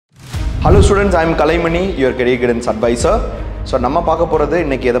Hello students, I am Kalaimani, your career guidance advisor. So, நம்ம பார்க்க போறது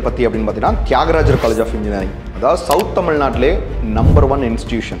இன்னைக்கு எதை பத்தி அப்படினு பார்த்தீங்கன்னா தியாகராஜர் காலேஜ் ஆஃப் இன்ஜினியரிங். அதாவது சவுத் தமிழ்நாட்டிலே நம்பர் 1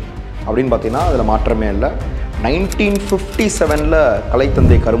 இன்ஸ்டிடியூஷன் அப்படினு பார்த்தீங்கன்னா அதுல மாற்றமே இல்லை. 1957ல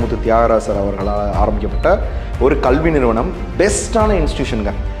கலைத்தந்தை கருமுத்து தியாகராஜர் அவர்களால் ஆரம்பிக்கப்பட்ட ஒரு கல்வி நிறுவனம், பெஸ்டான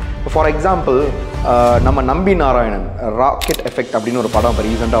இன்ஸ்டிடியூஷனுங்க. ஃபார் எக்ஸாம்பிள் நம்ம நம்பி நாராயணன் ராக்கெட் எஃபெக்ட் அப்படின்னு ஒரு படம் இப்போ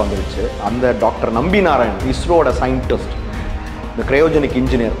ரீசெண்டாக வந்துருச்சு. அந்த டாக்டர் நம்பி நாராயணன் இஸ்ரோட சயின்டிஸ்ட், இந்த கிரையோஜெனிக்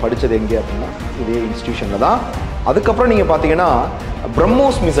இன்ஜினியர் படித்தது எங்கே அப்படின்னா இதே இன்ஸ்டிடியூஷனில் தான். அதுக்கப்புறம் நீங்கள் பார்த்தீங்கன்னா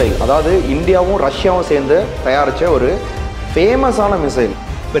பிரம்மோஸ் மிசைல், அதாவது இந்தியாவும் ரஷ்யாவும் சேர்ந்து தயாரித்த ஒரு ஃபேமஸான மிசைல்.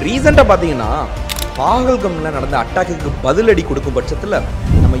 இப்போ ரீசெண்டாக பார்த்தீங்கன்னா பாகல்கமில் நடந்த அட்டாக்குக்கு பதிலடி கொடுக்கும் பட்சத்தில்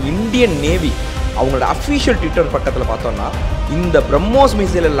நம்ம இந்தியன் நேவி அவங்களோட அஃபிஷியல் ட்விட்டர் பக்கத்தில் பார்த்தோன்னா இந்த பிரம்மோஸ்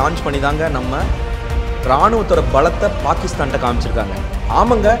மிசைலை லான்ச் பண்ணி தாங்க நம்ம இராணுவத்தோட பலத்தை பாகிஸ்தான்கிட்ட காமிச்சிருக்காங்க.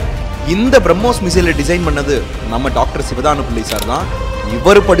 ஆமாங்க, இந்த பிரம்மோஸ் மிசைலை டிசைன் பண்ணது நம்ம டாக்டர் சிவதானுப்பிள்ளை சார் தான்.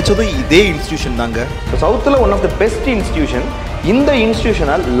 இவர் படித்ததும் இதே இன்ஸ்டிடியூஷன் தாங்க. சவுத்தில் one of the best institution. இந்த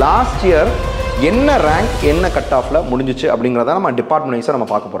இன்ஸ்டிடியூஷனை லாஸ்ட் இயர் என்ன ரேங்க் என்ன கட் ஆஃபில் முடிஞ்சிச்சு அப்படிங்கிறத நம்ம டிபார்ட்மெண்ட் வைஸாக நம்ம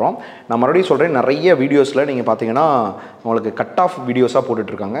பார்க்க போகிறோம். நான் மறுபடியும் சொல்கிறேன், நிறைய வீடியோஸில் நீங்கள் பார்த்தீங்கன்னா உங்களுக்கு கட் ஆஃப் வீடியோஸாக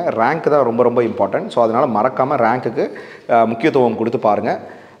போட்டுட்ருக்காங்க. ரேங்க் தான் ரொம்ப ரொம்ப இம்பார்ட்டன்ட். ஸோ அதனால் மறக்காமல் ரேங்க்குக்கு முக்கியத்துவம் கொடுத்து பாருங்கள்.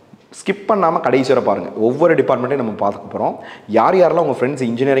 ஸ்கிப் பண்ணாமல் கடைசி வரை பாருங்கள். ஒவ்வொரு டிபார்ட்மெண்ட்டையும் நம்ம பார்க்க போகிறோம். யார் யாரெல்லாம் உங்கள் ஃப்ரெண்ட்ஸ்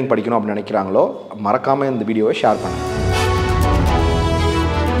இன்ஜினியரிங் படிக்கணும் அப்படின்னு நினைக்கிறாங்களோ மறக்காமல் இந்த வீடியோவை ஷேர் பண்ணுங்கள்.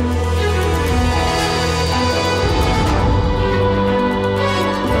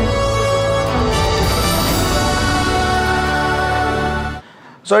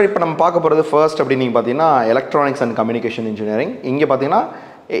 ஸோ இப்போ நம்ம பார்க்க போகிறது ஃபர்ஸ்ட் அப்படின்னு நீங்கள் பார்த்தீங்கன்னா எலக்ட்ரானிக்ஸ் அண்ட் கம்யூனிகேஷன் இன்ஜினியரிங். இங்கே பார்த்தீங்கன்னா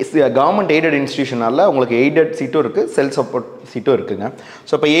கவர்மெண்ட் எய்டட் இன்ஸ்டிடியூஷனால் உங்களுக்கு எய்டட் சீட்டும் இருக்குது, செல்ஃப் சப்போர்ட் சீட்டும் இருக்குங்க.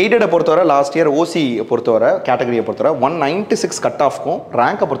 ஸோ இப்போ எய்டடை பொறுத்தவரை லாஸ்ட் இயர் ஓசி பொறுத்தவரை கேட்டகரியை பொறுத்தவரை 196 கட் ஆஃப்க்கும்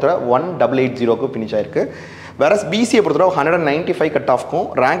ரேங்கை பொறுத்தவரை 1880க்கும் ஃபினிஷ் ஆயிருக்கு. வேறஸ் பிசியை பொறுத்தவரை 195 கட் ஆஃப்க்கும்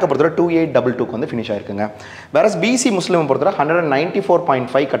ரேங்கை பொறுத்தவரை 2822க்கு வந்து ஃபினிஷ் ஆயிருக்குங்க. வேறஸ் பிசி முஸ்லீமை பொறுத்தவரை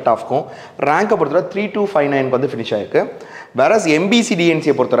 194.5 கட் ஆஃப்க்கும் ரேங்கை பொறுத்தவரை 3259க்கு வந்து ஃபினிஷ் ஆயிருக்கு. வேறஸ் எம்பிசி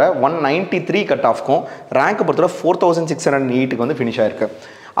டிஎன்சியை பொறுத்தவரை 193 கட் ஆஃப்க்கும் ரேங்கை பொறுத்தவரை 4608க்கு வந்து ஃபினிஷ் ஆயிருக்கு.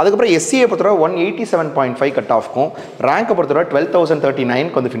 அதுக்கப்புறம் எஸ்சியை பொறுத்தவரை 187.5 கட் ஆஃப்க்கும் ரேங்கை பொறுத்தவரை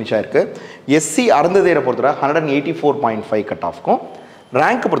 12039க்கு வந்து ஃபினிஷ் ஆயிருக்கு. எஸ்சி அருந்ததியரை பொறுத்தவரை 184.5 கட் ஆஃப்க்கும்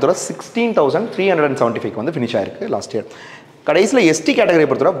ரேங்க் பொறுத்தவரை 16,375க்கு வந்து ஃபினிஷ் ஆயிருக்கு லாஸ்ட் இயர். கடைசியில் எஸ்டி கேட்டகரியை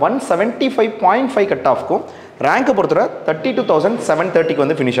பொறுத்தவரை 175.5 கட் ஆஃப்க்கும் ரேங்கை பொறுத்தவரை 32,730க்கு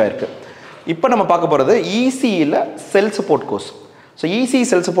வந்து ஃபினிஷ் ஆயிருக்கு. இப்போ நம்ம பார்க்க போகிறது இசியில் செல் சப்போர்ட் கோர்ஸ். ஸோ இசி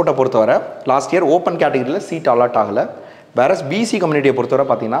செல் சப்போர்ட்டை பொறுத்தவரை லாஸ்ட் இயர் ஓப்பன் கேட்டகரியில் சீட் அலாட் ஆகலை. வேறஸ் பிசி கம்யூனிட்டியை பொறுத்தவரை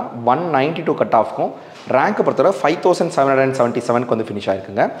பார்த்தீங்கன்னா 192 கட் ஆஃப்க்கும் ரேங்க் பொறுத்தவரை 5777க்கு வந்து ஃபினிஷ்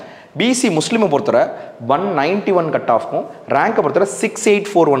ஆயிருக்குங்க. பிசி முஸ்லீமை பொறுத்தவரை 191 கட் ஆஃப்க்கும் ரேங்கை பொறுத்தவரை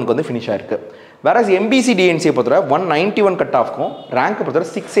 6841க்கு வந்து ஃபினிஷ் ஆயிருக்கு. வேறஸ் எம்பிசி டிஎன்சியை பொறுத்தவரை 191 கட் ஆஃப்க்கும் ரேங்க் பொறுத்தவரை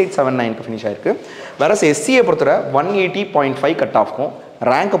 6879க்கு ஃபினிஷ் ஆயிருக்கு. வேறஸ் எஸ்சியை பொறுத்தவரை 180.5 கட் ஆஃப்க்கும்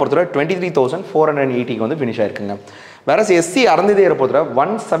ரேங்கை பொறுத்தவரை 23,480க்கு வந்து ஃபினிஷ் ஆயிருக்குங்க. வேறஸ் எஸ்சி அருந்ததியரை பொறுத்தவரை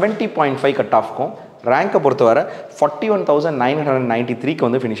 170.5 கட் ஆஃப்க்கும் ரேங்கை பொறுத்தவரை 41,993க்கு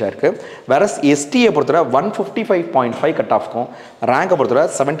வந்து ஃபினிஷ் ஆயிருக்கு. வேறஸ் எஸ்டியை பொறுத்தவரை 155.5 கட் ஆஃப்க்கும் ரேங்கை பொறுத்தவரை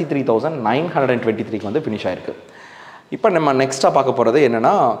 73,923க்கு வந்து ஃபினிஷ் ஆயிருக்கு. இப்போ நம்ம நெக்ஸ்ட்டாக பார்க்க போகிறது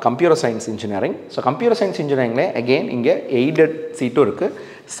என்னென்னா computer science engineering. So computer science இன்ஜினியரிங்லே again இங்கே எய்டட் சீட்டும் இருக்குது,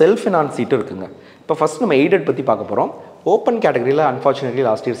 செல்ஃப் ஃபினான்ஸ் சீட்டும் இருக்குங்க. இப்போ ஃபஸ்ட் நம்ம எய்டட் பற்றி பார்க்க போகிறோம். ஓப்பன் கேட்டகரியில் unfortunately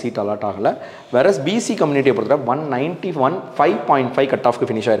last year seat allot ஆகலை. வேறஸ் பிசி கம்யூனிட்டியை பொறுத்தவரை 191.5 கட் ஆஃப்க்கு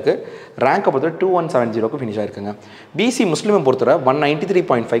ஃபினிஷ் ஆயிருக்கு. ரேங்கை பொறுத்தவரை 2170க்கு ஃபினிஷ் ஆயிருக்குங்க. பிசி முஸ்லீமை பொறுத்தவரை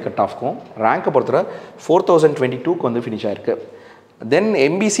 193.5 கட் ஆஃப்க்கும் ரேங்கை பொறுத்தவரை 4022க்கு வந்து ஃபினிஷ் ஆயிருக்கு. தென்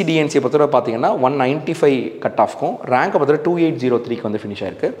எம்பிசி டிஎன்சியை பொறுத்தவரை பார்த்தீங்கன்னா 195 கட் ஆஃப்க்கும் ரேங்கை பொறுத்தவரை 2803க்கு வந்து ஃபினிஷ்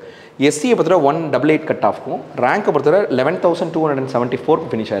ஆயிருக்கு. எஸ்சியை பொறுத்தவரை 188 கட் ஆஃப்க்கும் ரேங்கை பொறுத்தவரை 11,274க்கு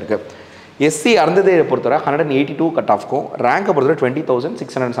ஃபினிஷ் ஆயிருக்கு. எஸ்சி அருந்ததியரை பொறுத்தவரை 182 கட் ஆஃப்க்கும் ரேங்கை பொறுத்தவரை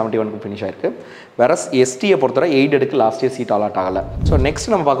 20,671க்கு ஃபினிஷ் ஆயிருக்கு. வேறஸ் எஸ்டியை பொறுத்தவரை எய்டடுக்கு லாஸ்ட் இயர் சீட் அலாட் ஆகலை. ஸோ நெக்ஸ்ட்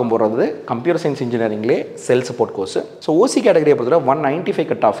நம்ம பார்க்க போகிறது கம்ப்யூட்டர் சயின்ஸ் இன்ஜினியரிங்லே செல் சப்போர்ட் கோர்ஸ். ஸோ ஓசி கேட்டகரியை பொறுத்தவரை 195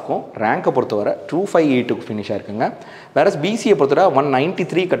 கட் ஆஃப்க்கும் ரேங்கை பொறுத்தவரை 2582க்கு ஃபினிஷ் ஆயிருக்குங்க. வேறஸ் பிசியை பொறுத்தவரை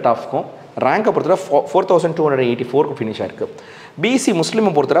 193 கட் ஆஃப்க்கும் ரேங்கை பொறுத்தவரை 4284க்கு ஃபினிஷ் ஆயிருக்கு. பிசி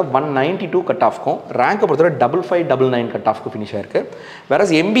முஸ்லீமை பொறுத்தவரை 192 கட் ஆஃப்க்கும் ரேங்கை பொறுத்தவரை 5599 கட் ஆஃப்க்கு ஃபினிஷ் ஆயிருக்கு.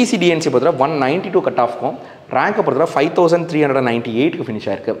 வேறஸ் எம்பிசி டிஎன்சி பொறுத்தவரை 192 கட் ஆஃப்க்கும் ரேங்கை பொறுத்தவரை 5398க்கு ஃபினிஷ்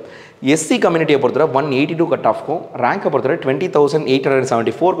ஆயிருக்கு. எஸ்சி கம்யூனிட்டியை பொறுத்தவரை 182 கட் ஆஃப்க்கும் ரேங்கை பொறுத்தவரை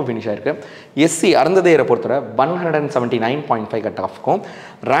 20,874க்கு ஃபினிஷ் ஆயிருக்கு. எஸ்சி அருந்ததியரை பொறுத்தவரை 179.5 கட் ஆஃப்க்கும்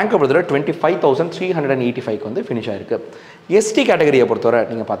ரேங்கை பொறுத்தவரை 25,385க்கு வந்து ஃபினிஷ் ஆயிருக்கு. எஸ்டி கேட்டகரியை பொறுத்தவரை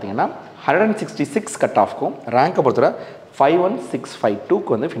நீங்கள் பார்த்தீங்கன்னா 166 கட் ஆஃப்க்கும் ரேங்கை பொறுத்தவரை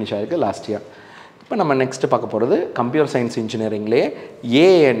 51652க்கு வந்து ஃபினிஷ் ஆயிருக்கு லாஸ்ட் இயர். இப்போ நம்ம நெக்ஸ்ட்டு பார்க்க போகிறது கம்ப்யூட்டர் சயின்ஸ் இன்ஜினியரிங்லேயே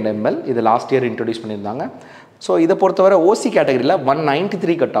ஏஎன்எம்எல் இது லாஸ்ட் இயர் இன்ட்ரடியூஸ் பண்ணியிருந்தாங்க. ஸோ இதை பொறுத்தவரை ஓசி கேட்டகரியில்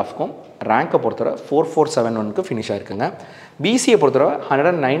 193 கட் ஆஃப்க்கும் ரேங்கை பொறுத்தவரை 4471க்கு ஃபினிஷ் ஆயிருக்குங்க. பிசியை பொறுத்தவரை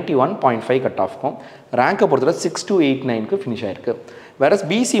 191.5 கட் ஆஃப்க்கும் ரேங்கை பொறுத்தவரை 6289க்கு ஃபினிஷ் ஆயிருக்கு. வேறஸ்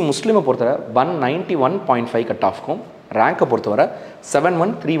பிசி முஸ்லீமை பொறுத்தவரை 191.5 கட் ஆஃப்க்கும் ரேங்கை பொறுத்தவரை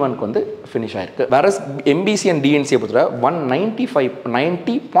 7131க்கு வந்து ஃபினிஷ் ஆயிருக்கு. வேறஸ் எம்பிசி அண்ட் டிஎன்சியை பொறுத்தவரை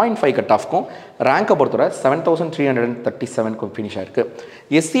 190.5 கட் ஆஃப்க்கும் ரேங்கை பொறுத்தவரை 7337க்கு ஃபினிஷ் ஆயிருக்கு.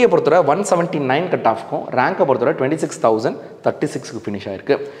 எஸ்சியை பொறுத்தவரை 179 கட் ஆஃப்க்கும் ரேங்கை பொறுத்தவரை 26036க்கு ஃபினிஷ்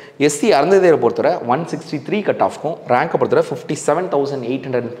ஆயிருக்கு. எஸ்சி அறந்ததையை பொறுத்தவரை 163 கட் ஆஃப்க்கும் ரேங்கை பொறுத்தவரை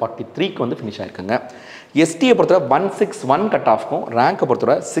 57843க்கு வந்து ஃபினிஷ் ஆயிருக்குங்க. எஸ்டியை பொறுத்தவரை 161 கட் ஆஃப்க்கும் ரேங்கை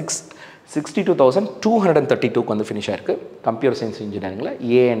பொறுத்தவரை 62,232க்கு வந்து ஃபினிஷ் ஆயிருக்கு. Computer science இன்ஜினியரிங்கில்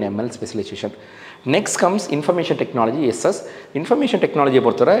ஏஎன்எம்எல் specialisation. Next comes information technology SS. Information டெக்னாலஜியை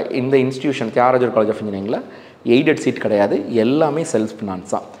பொறுத்தவரை இந்த institution Thyagarajar college of இன்ஜினியரிங்கில் aided seat கிடையாது, எல்லாமே செல்ஃப்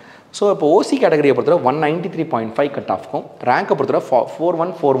ஃபினான்ஸ் தான். ஸோ இப்போ ஓசி கேட்டகரியை பொறுத்தவரை 193.5 கட் ஆஃப்க்கும் ரேங்கை பொறுத்தவரை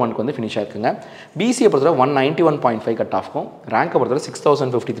 4141க்கு வந்து ஃபினிஷ் ஆயிருக்குங்க. பிசியை பொறுத்தவரை 191.5 கட் ஆஃப்க்கும் ரேங்கை பொறுத்தவரை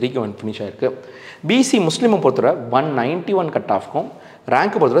 6053க்கு வந்து ஃபினிஷ் ஆயிருக்கு. பிசி முஸ்லீமை பொறுத்தவரை 191 கட் ஆஃப்க்கும்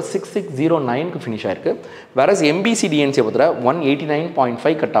ரேங்க் பொறுத்தவரை 6609க்கு ஃபினிஷ் ஆயிருக்கு. வேறஸ் எம்பிசி டிஎன்சியை பொறுத்தவரை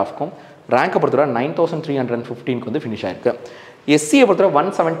 189.5 கட் ஆஃப்க்கும் ரேங்கை பொறுத்தவரை 9315க்கு வந்து ஃபினிஷ் ஆயிருக்கு. எஸ்சியை பொறுத்தவரை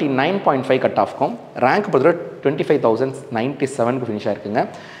 179.5 கட் ஆஃப்க்கும் ரேங்க் பொறுத்தவரை 25097க்கு ஃபினிஷ் ஆயிருக்குங்க.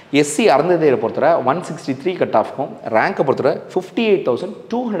 எஸ்சி அறந்ததையை பொறுத்தவரை 163 கட் ஆஃப்க்கும் ரேங்கை பொறுத்தவரை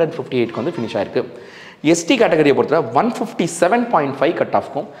 58258க்கு வந்து ஃபினிஷ் ஆயிருக்கு. எஸ்டி கேட்டகரியை பொறுத்தவரை 157.5 கட்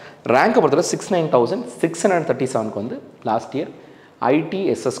ஆஃப்க்கும் ரேங்கை பொறுத்தவரை 69637க்கு வந்து லாஸ்ட் இயர்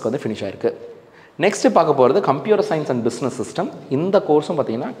ஐடிஎஸ்எஸ்க்கு வந்து ஃபினிஷ் ஆயிருக்கு. நெக்ஸ்ட்டு பார்க்க போகிறது computer science and business system. இந்த கோர்ஸும்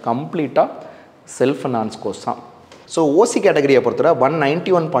பார்த்தீங்கன்னா கம்ப்ளீட்டாக செல்ஃப் ஃபினான்ஸ் கோர்ஸ் தான். ஸோ ஓசி கேட்டகரியை பொறுத்தவரை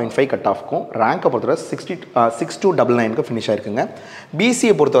 191.5 கட் ஆஃப்க்கும் ரேங்கை பொறுத்தவரை 6299க்கு ஃபினிஷ் ஆயிருக்குங்க.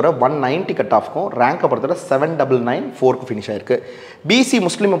 பிசியை பொறுத்தவரை 190 கட் ஆஃப்க்கும் ரேங்கை பொறுத்தவரை 7994க்கு ஃபினிஷ் ஆயிருக்கு. பிசி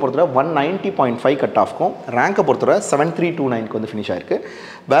முஸ்லீமை பொறுத்தவரை 190.5 கட் ஆஃப்க்கும் ரேங்கை பொறுத்தவரை 7329க்கு வந்து ஃபினிஷ் ஆயிருக்கு.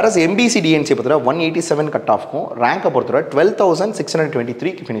 வேறஸ் எம்பிசி டிஎன்சியை பொறுத்தவரை 187 கட் ஆஃப்க்கும் ரேங்கை பொறுத்தவரை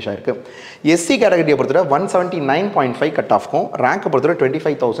 12623க்கு ஃபினிஷ் ஆயிருக்கு. எஸ்சி கேட்டகரியை பொறுத்தவரை 179.5 கட் ஆஃப்க்கும் ரேங்கை பொறுத்தவரை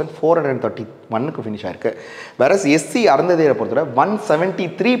 25431க்கு ஃபினிஷ் ஆயிருக்கு. வேறஸ் எஸ்சி அறந்ததையை பொறுத்தவரை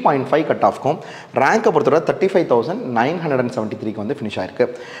 173.5 கட் ஆஃப்க்கும் ரேங்கை பொறுத்தவரை 35973க்கு வந்து ஃபினிஷ் ஆயிருக்கு.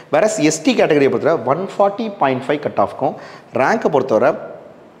 வேறஸ் எஸ்டி கேட்டகரியை பொறுத்தவரை 140.5 கட் ஆஃப்க்கும் ரேங்கை பொறுத்தவரை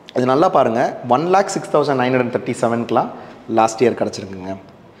இது நல்லா பாருங்கள் 1,06,937க்குலாம் லாஸ்ட் இயர் கிடச்சிருக்குங்க.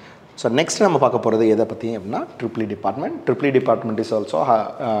 ஸோ நெக்ஸ்ட் நம்ம பார்க்க போகிறது எதை பற்றி அப்படின்னா triple department is also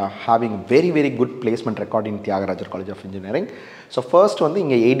having very good placement record in Thyagarajar college of engineering. So first வந்து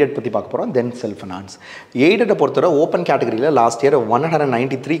இங்கே எய்டட் பற்றி பார்க்க போகிறோம், தென் செல்ஃப் ஃபினான்ஸ். எய்டட்டை பொறுத்தவரை ஓப்பன் கேட்டகரியில் லாஸ்ட் இயர்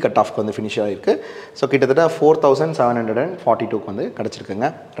 193 கட் ஆஃப்க்கு வந்து ஃபினிஷ் ஆகிருக்கு. ஸோ கிட்டத்தட்ட 4742க்கு வந்து கிடச்சிருக்குங்க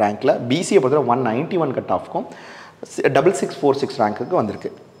ரேங்க்கில். பிசியை பொறுத்தவரை 191 கட் ஆஃப்க்கும் 6646 ரேங்க்குக்கு வந்திருக்கு.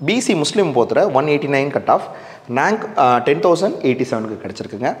 பிசி முஸ்லீம் பொறுத்தவரை 189 கட் ஆஃப் ரேங்க் 10087க்கு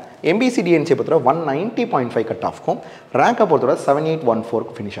கிடச்சிருக்குங்க. எம்பிசி டிஎன்சியை பொறுத்தவரை 190.5 கட் ஆஃப்க்கும் ரேங்கை பொறுத்தவரை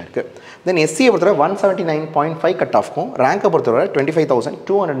 7814க்கு ஃபினிஷ் ஆயிருக்கு. தென் எஸ்சியை பொறுத்தவரை 179.5 கட் ஆஃப்க்கும் ரேங்கை பொறுத்தவரை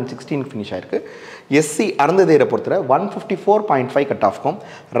 25216க்கு ஃபினிஷ் ஆயிருக்கு. எஸ்சி அறந்ததையை பொறுத்தவரை 154.5 கட் ஆஃப்க்கும்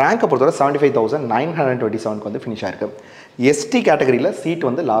ரேங்கை பொறுத்தவரை 75927க்கு வந்து ஃபினிஷ் ஆயிருக்கு. எஸ்டி கேட்டகரியில் சீட்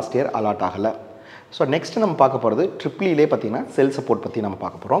வந்து லாஸ்ட் இயர் அலாட் ஆகலை. ஸோ நெக்ஸ்ட் நம்ம பார்க்க போகிறது ட்ரிபிள்இலே பார்த்தீங்கன்னா செல் சப்போர்ட் பற்றி நம்ம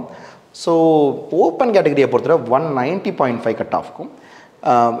பார்க்க போகிறோம். ஸோ ஓப்பன் கேட்டகரியை பொறுத்தவரை 190.5 கட் ஆஃப்க்கும்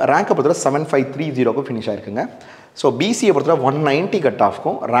ரேங்கை பொறுத்தவரை 7530க்கும் ஃபினிஷ் ஆயிருக்குங்க. ஸோ பிசியை பொறுத்தவரை 190 கட்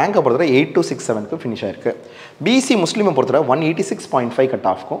ஆஃப்க்கும் ரேங்கை பொறுத்தவரை 8267க்கு ஃபினிஷ் ஆயிருக்கு. பிசி முஸ்லீமை பொறுத்தவரை 186.5 கட்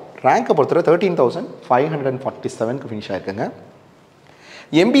ஆஃப்க்கும் ரேங்கை பொறுத்தவரை 13547க்கு ஃபினிஷ் ஆயிருக்குங்க.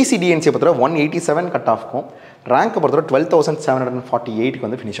 எம்பிசி டிஎன்சியை பொறுத்தவரை 187 கட் ஆஃப்க்கும் ரேங்கை பொறுத்தவரை 12748க்கு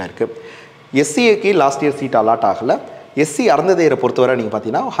வந்து ஃபினிஷ் ஆயிருக்கு. எஸ்சிஏக்கு லாஸ்ட் இயர் சீட் அலாட் ஆகலை. எஸ்சி அறந்ததையை பொறுத்தவரை நீங்கள்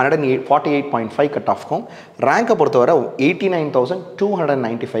பார்த்தீங்கன்னா 148.5 கட் ஆஃப்க்கும் ரேங்கை பொறுத்தவரை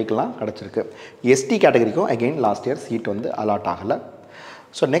 89,295க்குலாம் கிடச்சிருக்கு. ST கேட்டகரிக்கும் again last year seat வந்து அலாட் ஆகலை.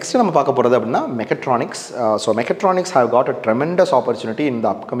 ஸோ நெக்ஸ்ட் நம்ம பார்க்க போகிறது அப்படின்னா mechatronics. So mechatronics have got a tremendous opportunity in the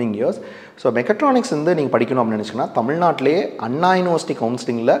upcoming years. So mechatronics வந்து நீங்கள் படிக்கணும் அப்படின்னு நினச்சிங்கன்னா தமிழ்நாட்டிலேயே அண்ணா யூனிவர்சிட்டி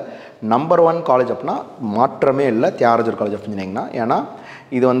கவுன்சிலிங்கில் நம்பர் 1 காலேஜ் அப்படின்னா மாற்றமே இல்லை தியாகராஜர் காலேஜ் ஆஃப் இன்ஜினியரிங் தான். ஏன்னா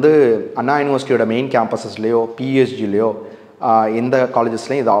இது வந்து அண்ணா யூனிவர்சிட்டியோட மெயின் கேம்பஸஸ்லேயோ பிஎஸ்ஜிலேயோ எந்த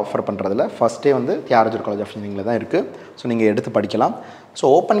காலேஜஸ்லையும் இதை ஆஃபர் பண்ணுறதில்ல. ஃபஸ்ட்டே வந்து தியாகராஜர் காலேஜ் ஆஃப் இன்ஜினியரிங்கில் தான் இருக்குது. ஸோ நீங்கள் எடுத்து படிக்கலாம். ஸோ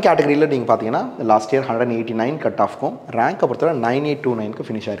ஓப்பன் கேட்டகரியில் நீங்கள் பார்த்தீங்கன்னா லாஸ்ட் இயர் 189 கட் ஆஃப்க்கும் ரேங்கை பொறுத்தவரை 9829க்கு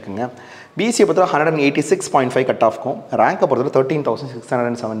ஃபினிஷ் ஆயிருக்குங்க. பிசியை பொறுத்தவரை 186.5 கட் ஆஃப்க்கும் ரேங்கை பொறுத்தவரை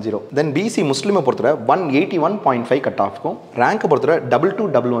 13,670. தென் பிசி முஸ்லீமை பொறுத்தவரை 181.5 கட் ஆஃப்க்கும் ரேங்கை பொறுத்தவரை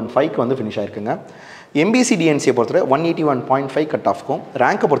 22,115க்கு வந்து ஃபினிஷ் ஆயிருக்குங்க. எம்பிசி டிஎன்சியை பொறுத்தவரை 181.5 கட் ஆஃப்க்கும்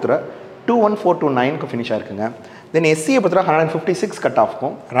ரேங்கை பொறுத்தவரை 21429க்கு ஃபினிஷ் ஆயிருக்குங்க. தென் எஸ்சியை பொறுத்தவரை 156 கட்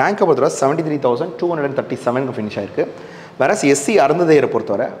ஆஃப்க்கும் ரேங்கை பொறுத்தவரை 73,237க்கு ஃபினிஷ் ஆயிருக்கு. வேற எஸ்சி அருந்ததையரை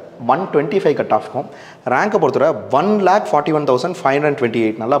பொறுத்தவரை 125 கட் ஆஃப்க்கும் ரேங்கை பொறுத்தவரை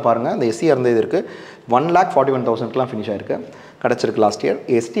 1,41,528. நல்லா பாருங்கள், இந்த எஸ்சி அருந்ததையருக்கு 1,41,000க்குலாம் ஃபினிஷ் ஆயிருக்கு, கிடச்சிருக்கு லாஸ்ட் இயர்.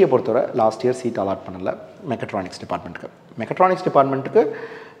 எஸ்டியை பொறுத்தவரை லாஸ்ட் இயர் சீட் அலாட் பண்ணல மெக்கட்ரானிக்ஸ் டிபார்ட்மெண்ட்டுக்கு. மெக்கட்ரானிக்ஸ் டிபார்ட்மெண்ட்டுக்கு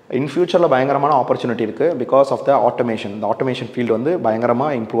இன் ஃபியூச்சரில் பயங்கரமான ஆப்பர்ச்சுனிட்டி இருக்குது பிகாஸ் ஆஃப் த ஆட்டோமேஷன். இந்த ஆட்டோமேஷன் ஃபீல்டு வந்து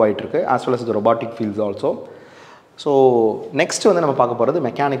பயங்கரமாக இம்ப்ரூவ் ஆகிட்டு இருக்குது, ஆஸ் வெல் அஸ் த robotic fields also. So next வந்து நம்ம பார்க்க போகிறது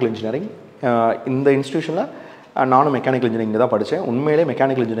மெக்கானிக்கல் இன்ஜினியரிங். இந்த இன்ஸ்டியூஷனில் நானும் மெக்கானிக்கல் இன்ஜினியரிங் தான் படித்தேன். உண்மையிலே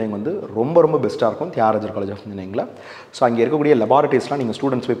மெக்கானிக்கல் இன்ஜினியரிங் வந்து ரொம்ப பெஸ்ட்டாக இருக்கும் தியாகராஜர் காலேஜ் ஆஃப் இன்ஜினியரிங்கில். ஸோ அங்கே இருக்கக்கூடிய லெபார்ட்டரிஸ்லாம் நீங்கள்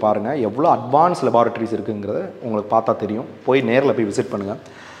ஸ்டூடெண்ட்ஸ் போய் பாருங்கள், எவ்வளோ அட்வான்ஸ் லெபார்ட்டரிஸ் இருக்குங்கிறத உங்களுக்கு பார்த்தா தெரியும். போய் நேரில் போய் விசிட் பண்ணுங்கள்.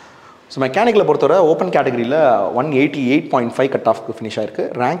 ஸோ மெக்கானிக்கலை பொறுத்தவரை ஓப்பன் கேட்டகரியில் 188.5 கட் ஆஃப்க்கு ஃபினிஷ் ஆயிருக்கு,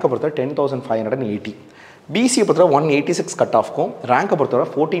 ரேங்கை பொறுத்தவரை 10,580. பிசியை பொறுத்தவரை 186 கட் ஆஃப்க்கும் ரேங்கை பொறுத்தவரை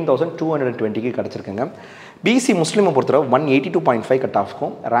 14,220க்கு கிடச்சிருக்குங்க. பிசி முஸ்லீமை பொறுத்தவரை 182.5 கட்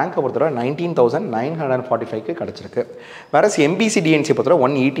ஆஃப்க்கும் ரேங்கை பொறுத்தவரை 19,945க்கு கிடச்சிருக்கு. வேற எம்பிசி டிஎன்சி பொறுத்தவரை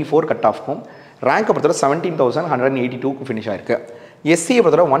 184 கட் ஆஃப்க்கும் ரேங்கை பொறுத்தவரை 17,182க்கு ஃபினிஷ் ஆயிருக்கு. எஸ்சியை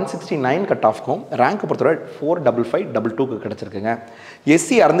பொறுத்தவரை 169 கட் ஆஃப்க்கும் ரேங்கை பொறுத்தவரை 45522க்கு கிடச்சிருக்குங்க.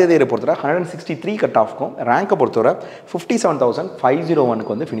 எஸ்சி அருந்ததையரை பொறுத்தவரை 163 கட் ஆஃப்க்கும் ரேங்கை பொறுத்தவரை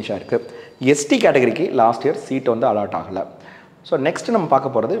 57,501க்கு வந்து ஃபினிஷ் ஆயிருக்கு. எஸ்டி கேட்டகரிக்கு லாஸ்ட் இயர் சீட் வந்து அலாட் ஆகலை. ஸோ நெக்ஸ்ட் நம்ம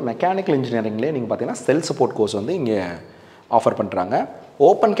பார்க்க போகிறது மெக்கானிக்கல் இன்ஜினியரிங்லேயே நீங்கள் பார்த்தீங்கன்னா செல் சப்போர்ட் கோர்ஸ் வந்து இங்கே ஆஃபர் பண்ணுறாங்க.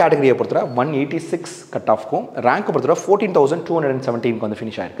 ஓப்பன் கேட்டகரியை பொறுத்தவரை 186 கட் ஆஃப்க்கும் ரேங்கை பொறுத்தவரை 14,217க்கு வந்து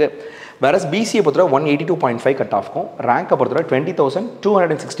ஃபினிஷ் ஆயிருக்கு. வேற பிசியை பொறுத்தவரை 182.5 கட் ஆஃப்க்கும் ரேங்கை பொறுத்தவரை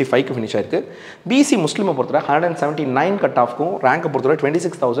 20,265க்கு ஃபினிஷ் ஆயிருக்கு. பிசி முஸ்லீமை பொறுத்தவரை 179 கட் ஆஃப்க்கும் ரேங்கை பொறுத்தவரை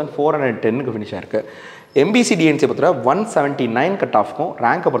 26,410க்கு ஃபினிஷ் ஆயிருக்கு. எம்பிசி டிஎன்சி பொறுத்தவரை 179 கட் ஆஃப்க்கும்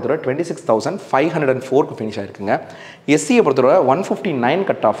ரேங்கை பொறுத்தவரை 26,504க்கு ஃபினிஷ் ஆயிருக்குங்க. எஸ்சியை பொறுத்தவரை 159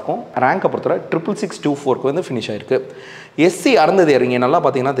 கட் ஆஃப்க்கும் ரேங்கை பொறுத்தவரை 66,624க்கு வந்து ஃபினிஷ் ஆயிருக்கு. எஸ்சி அருந்தது இறங்கி நல்லா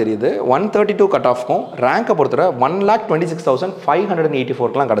பார்த்தீங்கன்னா தெரியுது, 132 கட் ஆஃப்க்கும் ரேங்கை பொறுத்தவரை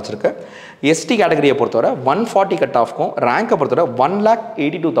 1,26,584க்குலாம் கிடச்சிருக்கு. எஸ்டி கேட்டகரியை பொறுத்தவரை 140 கட் ஆஃப்க்கும் ரேங்கை பொறுத்தவரை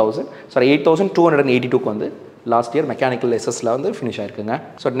 8,282க்கு வந்து லாஸ்ட் இயர் மெக்கானிக்கல் எஸ்எஸ்ல வந்து ஃபினிஷ் ஆயிருக்குங்க.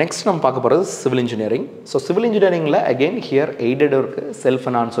 ஸோ நெக்ஸ்ட் நம்ம பார்க்க போகிறது civil engineering. So civil இன்ஜினியரிங்கில் again here எய்டடும் இருக்குது, செல்ஃப்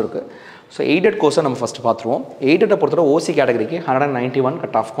ஃபினான்ஸும் இருக்குது. ஸோ எய்டட் கோர்ஸை நம்ம ஃபஸ்ட்டு பார்த்துருவோம். எய்டட்டை பொறுத்தவரை ஓசி கேட்டகரிக்கு 191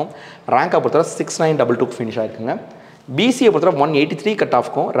 கட் ஆஃப்க்கும் ரேங்கை பொறுத்தவரை 6922க்கு ஃபினிஷ் ஆயிருக்குங்க. பிசியை பொறுத்தவரை 183 கட்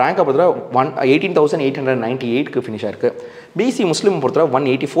ஆஃப்க்கும் ரேங்கை பொறுத்தவரை 18,898க்கு ஃபினிஷ் ஆயிருக்கு. பிசி முஸ்லீம் பொறுத்தவரை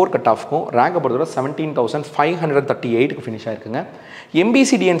 184 கட் ஆஃப்க்கும் ரேங்கை பொறுத்தவரை 17,538க்கு ஃபினிஷ் ஆயிருக்குங்க.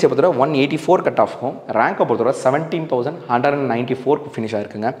 எம்பிசி டிஎன்சியை பொறுத்தவரை 184 கட் ஆஃப்க்கும் ரேங்கை பொறுத்தவரை 17,194க்கு ஃபினிஷ்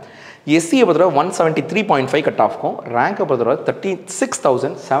ஆயிருக்குங்க. எஸ்சியை பொறுத்தவரை 173.5 கட் ஆஃப்க்கும் ரேங்கை பொறுத்தவரை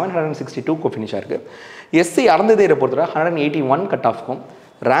 36,762க்கு ஃபினிஷ் ஆயிருக்கு. எஸ்சி அருந்ததையரை பொறுத்தவரை 181 கட் ஆஃப்க்கும்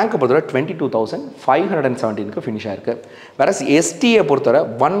ரேங்கை பொறுத்தவரை 22,517க்கு ஃபினிஷ் ஆயிருக்கு. வேற எஸ்டியை பொறுத்தவரை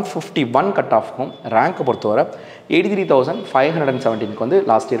 151 கட் ஆஃப்க்கும் ரேங்கை பொறுத்தவரை 83,517க்கு வந்து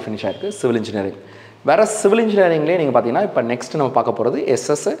லாஸ்ட் இயர் ஃபினிஷ் ஆயிருக்கு சிவில் இன்ஜினியரிங். வேற சிவில் இன்ஜினியரிங்லேயே நீங்கள் பார்த்தீங்கன்னா இப்போ நெக்ஸ்ட் நம்ம பார்க்க போகிறது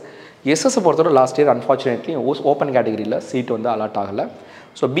எஸ்எஸ் பொறுத்தவரை லாஸ்ட் இயர் அன்ஃபார்ச்சுனேட்லி ஓப்பன் கேட்டகரியில் சீட் வந்து அலாட் ஆகலை.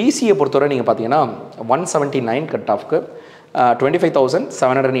 ஸோ பிசியை பொறுத்தவரை நீங்கள் பார்த்தீங்கன்னா 179 கட் ஆஃப்க்கு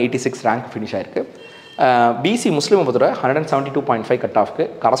 25,786 ரேங்க் ஃபினிஷ் ஆயிருக்கு. பிசி முஸ்லீமை பொறுத்தவரை 172.5 கட் ஆஃப்க்கு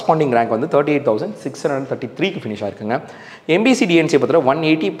கரஸ்பாண்டிங் ரேங்க் வந்து 38,633க்கு ஃபினிஷ் ஆயிருக்குங்க. எம்பிசி டிஎன்சியை பொறுத்தவரை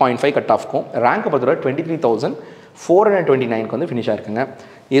 180.5 கட் ஆஃப்க்கும் ரேங்கை பொறுத்தவரை 23,429க்கு வந்து ஃபினிஷ் ஆயிருக்குங்க.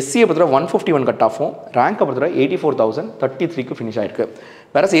 எஸ்சியை பொறுத்தவரை 151 கட் ஆஃபும் ரேங்கை பொறுத்தவரை 84,033க்கு ஃபினிஷ் ஆயிருக்கு.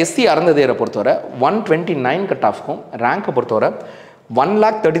 வேற எஸ்சி அருந்ததையரை பொறுத்தவரை 129 கட் ஆஃப்க்கும் ரேங்கை பொறுத்தவரை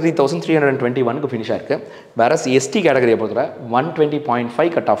 1,33,321க்கு ஃபினிஷ் ஆயிருக்கு. வேற எஸ்டி கேட்டகரியை பொறுத்தவரை 120.5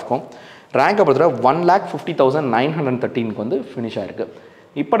 கட் ஆஃப்க்கும் ரேங்கை பொறுத்தவரை 1,50,913க்கு வந்து ஃபினிஷ் ஆயிருக்கு.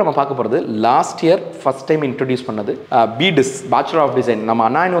 இப்போ நம்ம பார்க்க போகிறது last year first time introduce பண்ணது பிடிஸ் பேச்சுலர் ஆஃப் டிசைன். நம்ம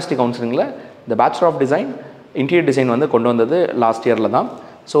அண்ணா யூனிவர்சிட்டி கவுன்சிலிங்கில் இந்த bachelor of design interior design வந்து கொண்டு வந்தது லாஸ்ட் இயரில் தான்.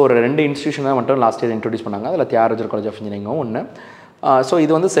 ஸோ ஒரு 2 இன்ஸ்டியூஷன் தான் மட்டும் லாஸ்ட் இயர் இன்ட்ரடியூஸ் பண்ணாங்க. அதில் தியாகராஜர் காலேஜ் ஆஃப் இன்ஜினியரிங்கும் ஒன்று. ஸோ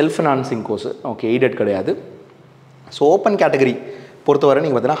இது வந்து self financing course, okay, aided கிடையாது. ஸோ ஓப்பன் கேட்டகரி பொறுத்தவரை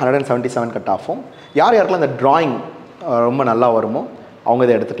நீங்கள் பார்த்தீங்கன்னா 177 கட் ஆஃபும் யார் யாருக்கெல்லாம் இந்த ட்ராயிங் ரொம்ப நல்லா வருமோ அவங்க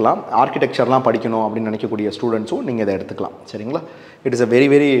இதை எடுத்துக்கலாம். ஆர்கிடெக்சர்லாம் படிக்கணும் அப்படின்னு நினைக்கக்கூடிய ஸ்டூடெண்ட்ஸும் நீங்கள் இதை எடுத்துக்கலாம். சரிங்களா? It is a very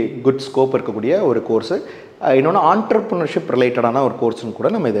very good scope இருக்கக்கூடிய ஒரு கோர்ஸு. இன்னொன்று ஆண்டர்ப்ரனர்ஷிப் ரிலேட்டடான ஒரு கோர்ஸ்னு கூட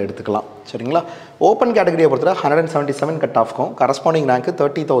நம்ம இதை எடுத்துக்கலாம். சரிங்களா? ஓப்பன் கேட்டகரியை பொறுத்தவரை 177 கட் ஆஃப்க்கும் கரஸ்பாண்டிங் ரேங்க்கு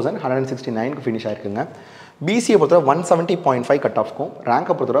 30,169க்கு ஃபினிஷ் ஆயிருக்குங்க. பிசியை பொறுத்தவரை 170.5 கட் ஆஃப்க்கும்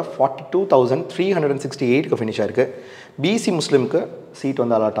ரேங்கை பொறுத்தவரை 42,368க்கு ஃபினிஷ் ஆயிருக்கு. பிசி முஸ்லீமுக்கு சீட்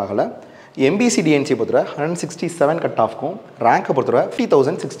வந்து அலாட் ஆகலை. எம்பிசி டிஎன்சியை பொறுத்தவரை 167 கட் ஆஃப்க்கும் ரேங்கை பொறுத்தவரை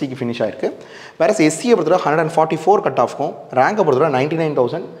 50,060க்கு ஃபினிஷ் ஆயிருக்கு. வேறு எஸ்சியை பொறுத்தவரை 144 கட் ஆஃப்க்கும் ரேங்கை பொறுத்தவரை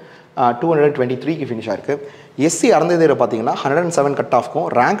 99,223க்கு ஃபினிஷ் ஆயிருக்கு. எஸ்சி அறந்ததில் பார்த்தீங்கன்னா 107 கட் ஆஃப்க்கும்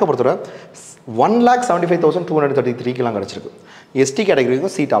ரேங்கை பொறுத்தவரை 1,75,233க்கெலாம் கிடச்சிருக்கு. எஸ்டி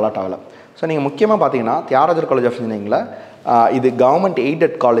கேட்டகரிக்கும் சீட் அலாட் ஆகலை. ஸோ நீங்கள் முக்கியமாக பார்த்தீங்கன்னா தியாகராஜர் காலேஜ் ஆஃப் இன்ஜினியரிங்கில் இது கவர்மெண்ட்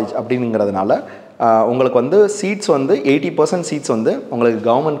எய்டட் காலேஜ் அப்படிங்கிறதுனால உங்களுக்கு வந்து சீட்ஸ் வந்து 80% சீட்ஸ் வந்து உங்களுக்கு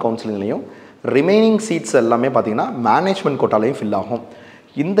கவர்மெண்ட் கவுன்சிலிங்லேயும் ரிமைனிங் சீட்ஸ் எல்லாமே பார்த்தீங்கன்னா மேனேஜ்மெண்ட் கோட்டாலையும் ஃபில் ஆகும்.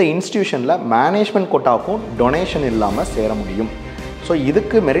 இந்த இன்ஸ்டியூஷனில் மேனேஜ்மெண்ட் கோட்டாவுக்கும் டொனேஷன் இல்லாமல் சேர முடியும். ஸோ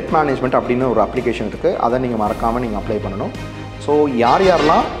இதுக்கு மெரிட் மேனேஜ்மெண்ட் அப்படின்னு ஒரு அப்ளிகேஷன் இருக்குது. அதை நீங்கள் மறக்காமல் நீங்கள் அப்ளை பண்ணணும். ஸோ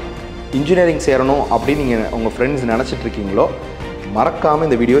யாரெல்லாம் இன்ஜினியரிங் சேரணும் அப்படின்னு நீங்கள் உங்கள் ஃப்ரெண்ட்ஸ் நினச்சிட்ருக்கீங்களோ மறக்காமல்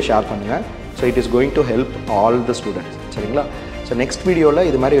இந்த வீடியோ ஷேர் பண்ணுங்கள். So it is going to help all the students. சரிங்களா? ஸோ நெக்ஸ்ட் வீடியோவில்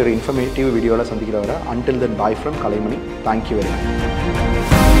இது மாதிரி ஒரு இன்ஃபர்மேட்டிவ் வீடியோவில் சந்திக்கிற வர until then bye from Kalaimani. Thank you very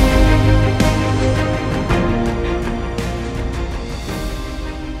much.